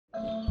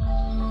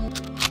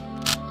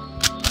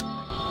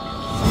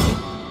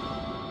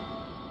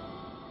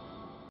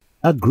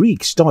A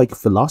Greek Stoic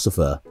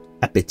philosopher,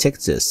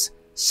 Epictetus,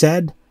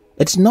 said,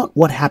 "It's not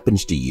what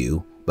happens to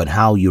you, but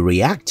how you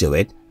react to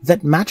it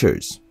that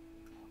matters."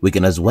 We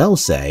can as well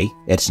say,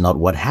 it's not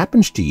what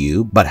happens to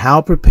you, but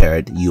how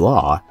prepared you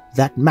are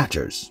that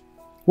matters.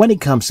 When it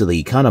comes to the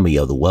economy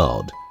of the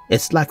world,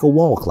 it's like a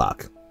wall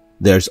clock.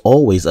 There's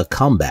always a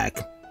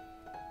comeback.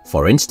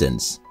 For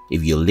instance,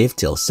 if you live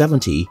till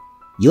 70,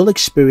 you'll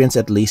experience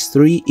at least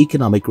 3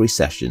 economic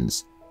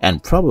recessions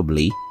and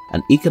probably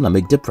an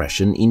economic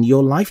depression in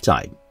your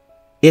lifetime.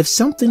 If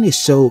something is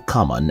so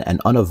common and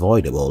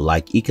unavoidable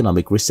like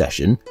economic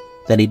recession,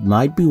 then it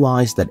might be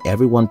wise that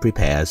everyone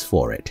prepares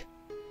for it.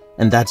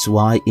 And that's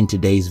why in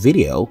today's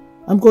video,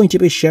 I'm going to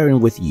be sharing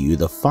with you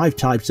the 5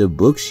 types of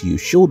books you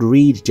should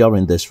read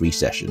during this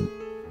recession.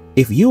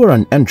 If you are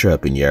an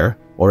entrepreneur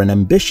or an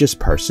ambitious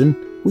person,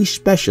 we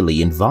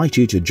specially invite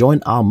you to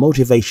join our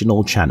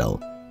motivational channel,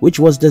 which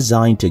was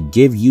designed to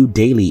give you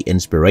daily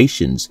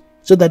inspirations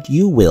so that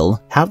you will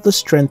have the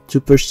strength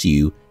to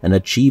pursue and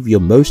achieve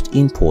your most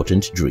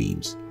important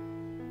dreams.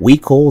 We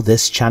call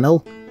this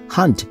channel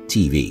Hunt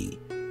TV,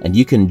 and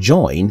you can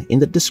join in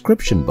the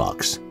description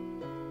box.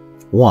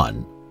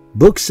 1.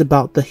 Books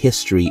about the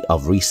history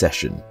of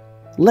recession.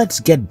 Let's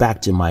get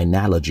back to my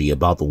analogy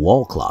about the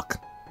wall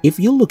clock. If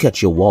you look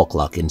at your wall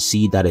clock and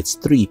see that it's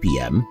 3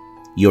 p.m.,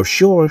 you're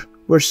sure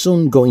we're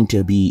soon going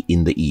to be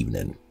in the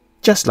evening.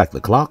 Just like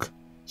the clock,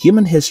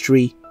 human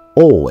history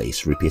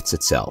always repeats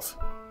itself.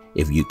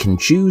 If you can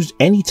choose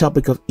any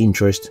topic of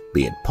interest,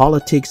 be it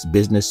politics,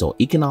 business, or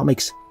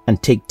economics,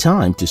 and take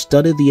time to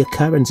study the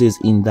occurrences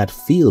in that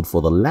field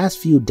for the last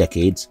few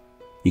decades,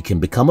 you can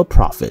become a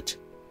prophet,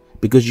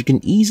 because you can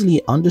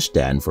easily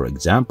understand, for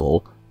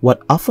example,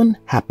 what often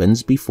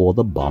happens before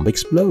the bomb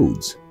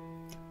explodes.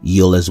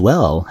 You'll as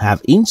well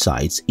have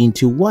insights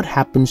into what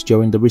happens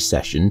during the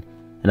recession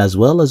and as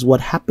well as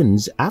what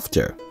happens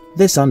after.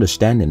 This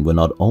understanding will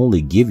not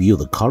only give you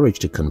the courage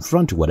to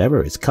confront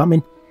whatever is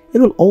coming, it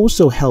will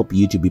also help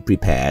you to be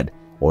prepared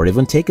or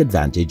even take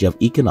advantage of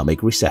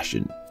economic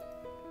recession.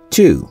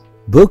 2.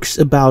 Books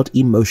about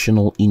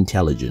emotional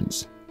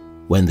intelligence.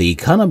 When the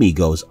economy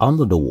goes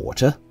under the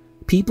water,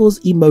 people's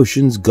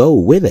emotions go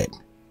with it.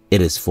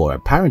 It is for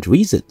apparent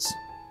reasons.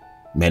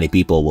 Many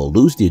people will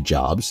lose their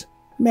jobs,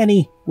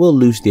 many will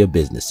lose their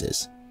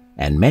businesses,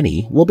 and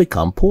many will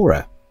become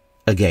poorer.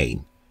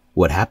 Again,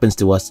 what happens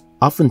to us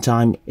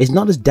oftentimes is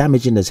not as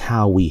damaging as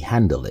how we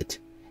handle it.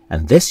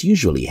 And this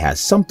usually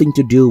has something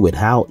to do with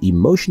how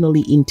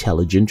emotionally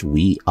intelligent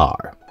we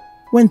are.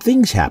 When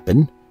things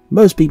happen,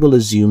 most people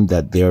assume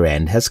that their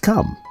end has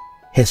come.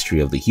 History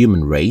of the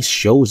human race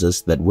shows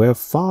us that we're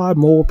far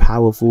more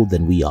powerful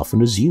than we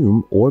often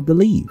assume or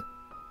believe.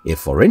 If,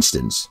 for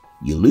instance,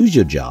 you lose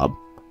your job,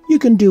 you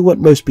can do what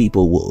most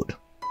people would: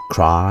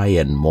 cry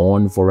and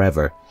mourn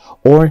forever,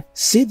 or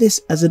see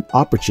this as an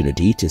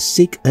opportunity to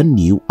seek a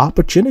new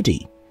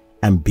opportunity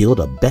and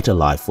build a better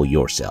life for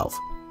yourself.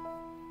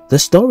 The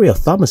story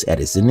of Thomas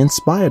Edison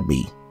inspired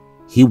me.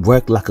 He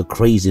worked like a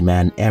crazy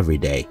man every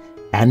day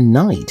and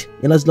night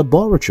in his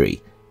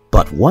laboratory,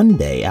 but one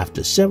day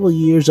after several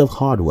years of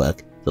hard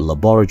work, the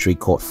laboratory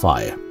caught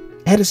fire.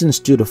 Edison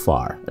stood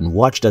afar and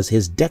watched as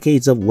his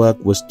decades of work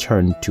was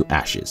turned to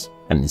ashes,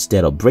 and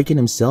instead of breaking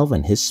himself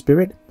and his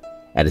spirit,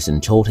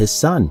 Edison told his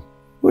son,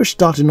 "We're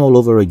starting all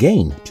over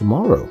again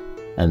tomorrow,"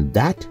 and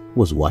that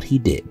was what he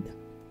did.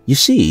 You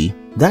see,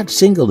 that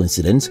single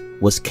incident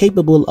was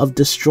capable of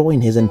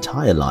destroying his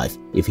entire life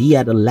if he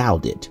had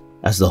allowed it.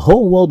 As the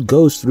whole world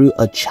goes through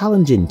a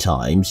challenging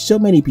time, so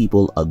many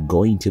people are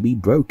going to be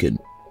broken.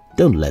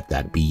 Don't let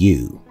that be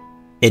you.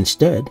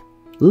 Instead,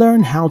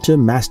 learn how to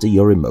master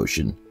your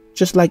emotion.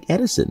 Just like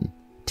Edison,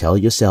 tell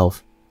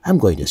yourself, "I'm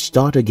going to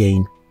start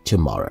again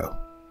tomorrow."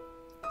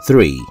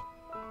 3.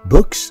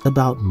 Books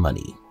about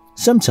money.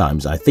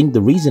 Sometimes I think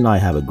the reason I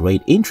have a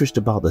great interest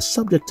about the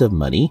subject of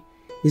money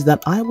is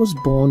that I was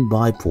born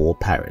by poor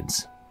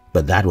parents.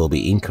 But that will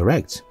be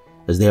incorrect,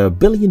 as there are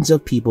billions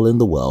of people in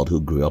the world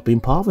who grew up in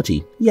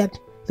poverty, yet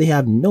they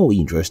have no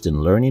interest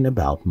in learning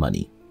about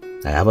money.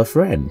 I have a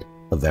friend,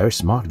 a very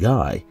smart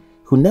guy,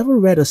 who never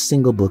read a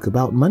single book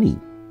about money.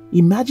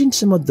 Imagine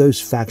some of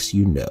those facts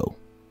you know,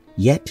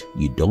 yet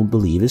you don't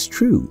believe is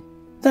true.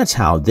 That's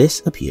how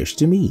this appears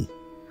to me.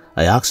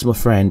 I asked my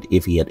friend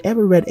if he had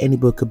ever read any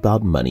book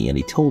about money, and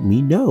he told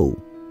me no.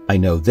 I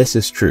know this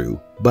is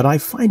true, but I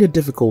find it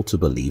difficult to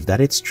believe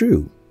that it's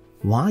true.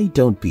 Why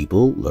don't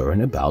people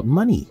learn about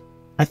money?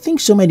 I think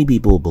so many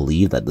people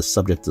believe that the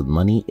subject of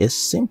money is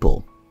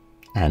simple.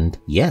 And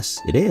yes,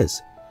 it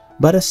is.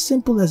 But as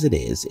simple as it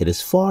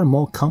is far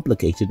more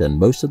complicated than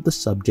most of the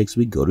subjects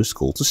we go to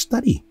school to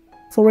study.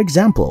 For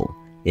example,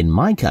 in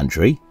my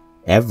country,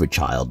 every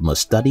child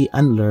must study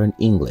and learn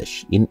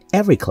English in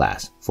every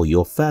class for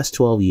your first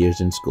 12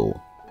 years in school.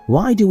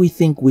 Why do we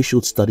think we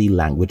should study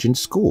language in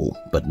school,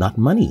 but not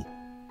money?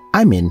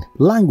 I mean,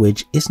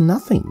 language is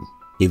nothing.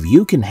 If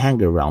you can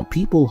hang around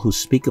people who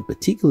speak a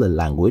particular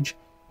language,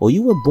 or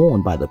you were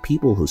born by the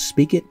people who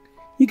speak it,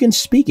 you can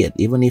speak it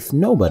even if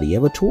nobody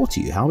ever taught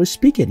you how to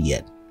speak it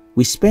yet.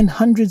 We spend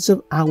hundreds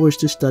of hours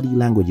to study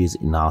languages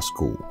in our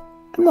school.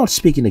 I'm not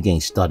speaking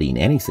against studying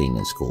anything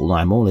in school.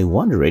 I'm only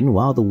wondering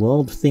why the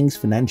world thinks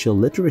financial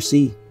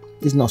literacy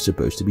is not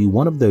supposed to be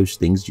one of those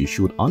things you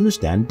should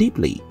understand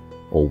deeply,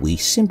 or we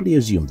simply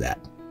assume that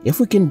if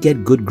we can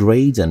get good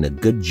grades and a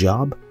good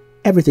job,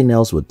 everything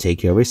else would take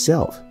care of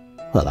itself.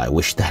 Well, I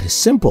wish that is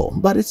simple,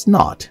 but it's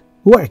not.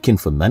 Working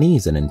for money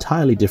is an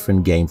entirely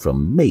different game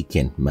from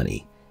making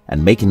money,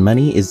 and making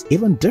money is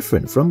even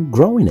different from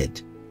growing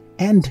it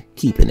and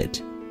keeping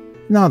it.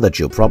 Now that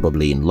you're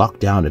probably in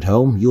lockdown at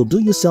home, you'll do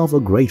yourself a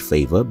great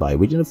favor by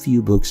reading a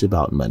few books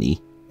about money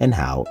and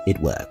how it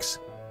works.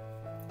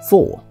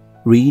 4.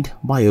 Read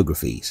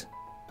biographies.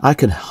 I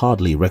could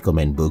hardly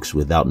recommend books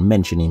without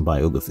mentioning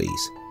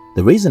biographies.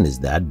 The reason is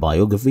that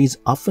biographies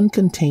often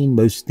contain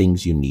most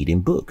things you need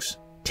in books.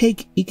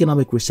 Take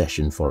economic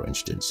recession, for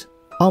instance.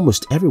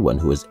 Almost everyone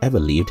who has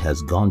ever lived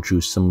has gone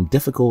through some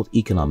difficult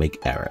economic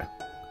era.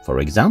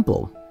 For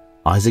example,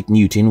 Isaac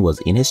Newton was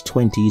in his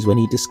 20s when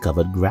he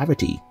discovered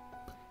gravity.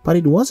 But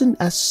it wasn't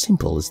as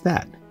simple as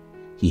that.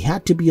 He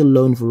had to be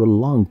alone for a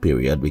long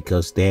period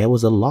because there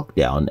was a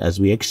lockdown as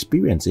we're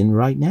experiencing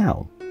right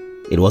now.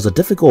 It was a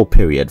difficult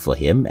period for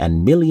him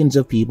and millions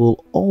of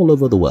people all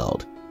over the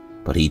world,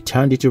 but he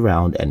turned it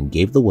around and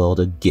gave the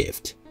world a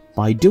gift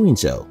by doing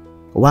so.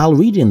 While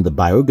reading the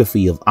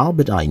biography of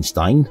Albert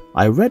Einstein,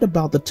 I read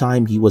about the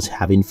time he was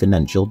having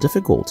financial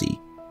difficulty,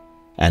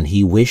 and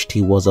he wished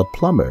he was a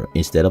plumber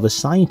instead of a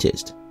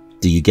scientist.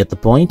 Do you get the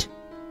point?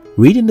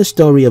 Reading the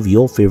story of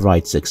your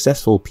favorite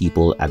successful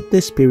people at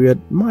this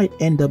period might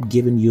end up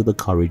giving you the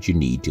courage you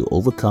need to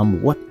overcome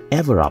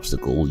whatever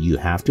obstacle you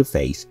have to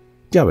face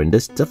during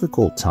this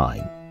difficult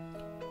time.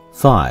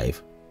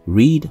 5.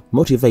 Read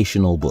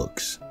motivational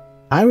books.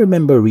 I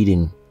remember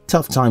reading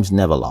Tough Times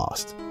Never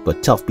Last,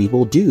 But Tough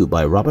People Do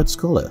by Robert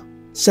Schuller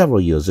several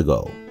years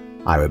ago.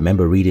 I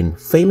remember reading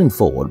Failing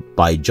Forward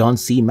by John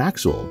C.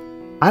 Maxwell.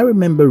 I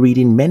remember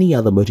reading many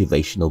other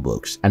motivational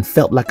books and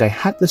felt like I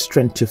had the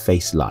strength to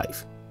face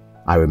life.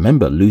 I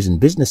remember losing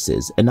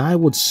businesses and I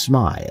would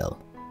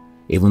smile,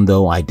 even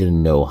though I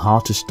didn't know how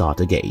to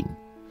start again.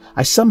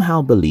 I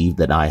somehow believed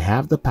that I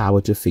have the power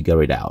to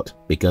figure it out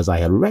because I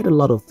had read a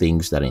lot of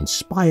things that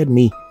inspired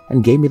me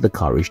and gave me the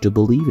courage to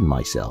believe in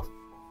myself.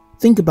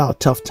 Think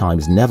about Tough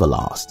Times Never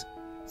Last.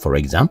 For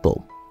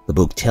example, the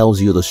book tells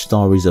you the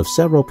stories of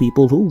several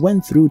people who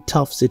went through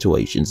tough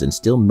situations and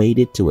still made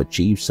it to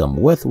achieve some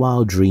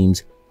worthwhile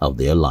dreams of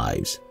their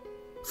lives.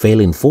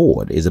 Failing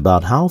Forward is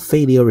about how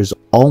failure is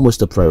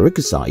almost a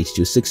prerequisite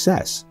to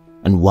success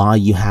and why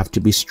you have to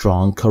be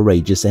strong,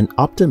 courageous, and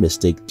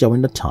optimistic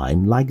during a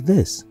time like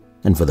this.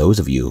 And for those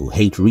of you who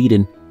hate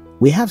reading,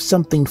 we have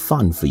something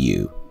fun for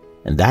you,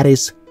 and that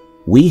is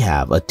we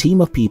have a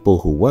team of people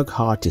who work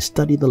hard to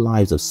study the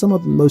lives of some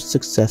of the most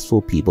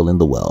successful people in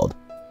the world,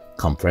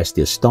 compress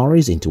their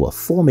stories into a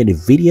 4-minute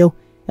video,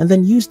 and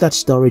then use that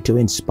story to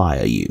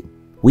inspire you.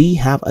 We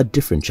have a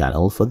different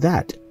channel for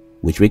that,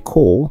 which we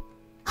call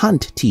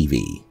Hunt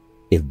TV.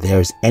 If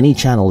there's any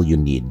channel you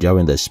need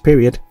during this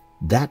period,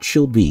 that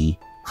should be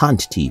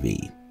Hunt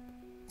TV.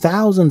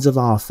 Thousands of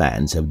our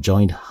fans have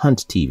joined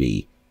Hunt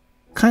TV.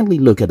 Kindly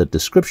look at the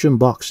description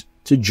box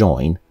to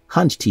join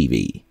Hunt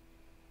TV.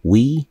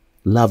 We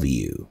love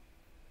you.